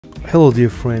Hello dear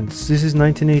friends, this is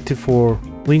 1984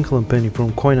 Lincoln Penny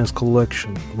from COİN's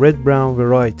collection, red-brown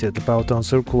variety at about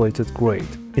uncirculated grade.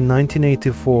 In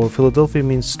 1984, Philadelphia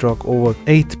Mint struck over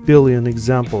 8 billion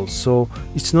examples, so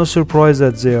it's no surprise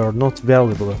that they are not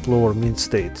valuable at lower mint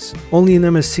states. Only in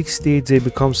MS-68 they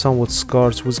become somewhat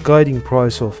scarce with guiding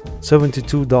price of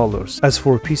 $72. As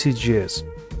for PCGs,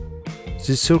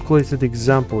 this circulated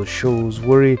example shows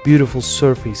very beautiful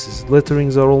surfaces,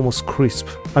 letterings are almost crisp.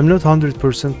 I'm not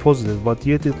 100% positive, but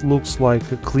yet it looks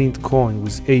like a cleaned coin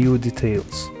with AU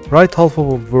details. Right half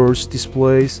of a verse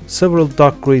displays several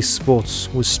dark gray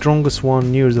spots, with strongest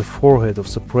one near the forehead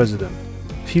of the president.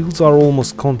 Fields are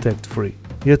almost contact free,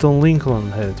 yet on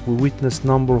Lincoln head we witness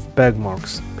number of bag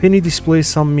marks. Penny displays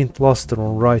some mint luster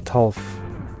on right half.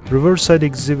 Reverse side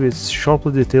exhibits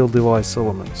sharply detailed device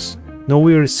elements. No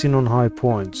wear is seen on high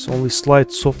points, only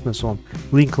slight softness on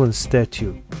Lincoln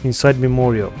statue. Inside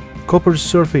memorial, copper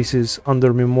surfaces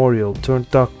under memorial turned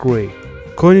dark gray.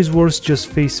 Coin is worth just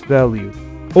face value.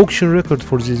 Auction record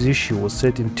for this issue was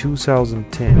set in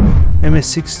 2010.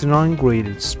 MS-69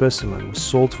 graded specimen was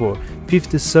sold for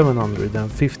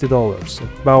 $5,750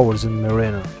 at Bowers in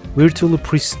Marina. Virtually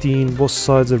pristine, both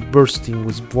sides are bursting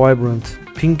with vibrant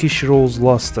pinkish rose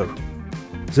luster.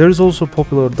 There is also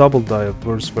popular double die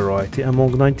verse variety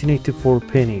among 1984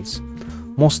 pennies.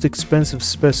 Most expensive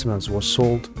specimens were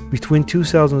sold between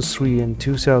 2003 and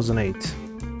 2008.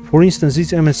 For instance,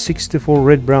 this MS-64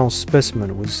 red-brown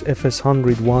specimen with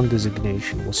FS101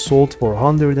 designation was sold for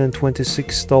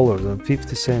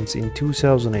 $126.50 in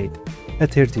 2008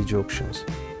 at heritage auctions.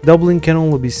 Doubling can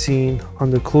only be seen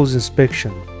under close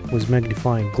inspection with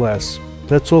magnifying glass.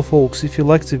 That's all folks. If you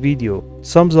liked the video,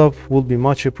 thumbs up would be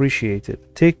much appreciated.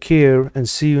 Take care and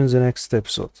see you in the next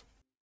episode.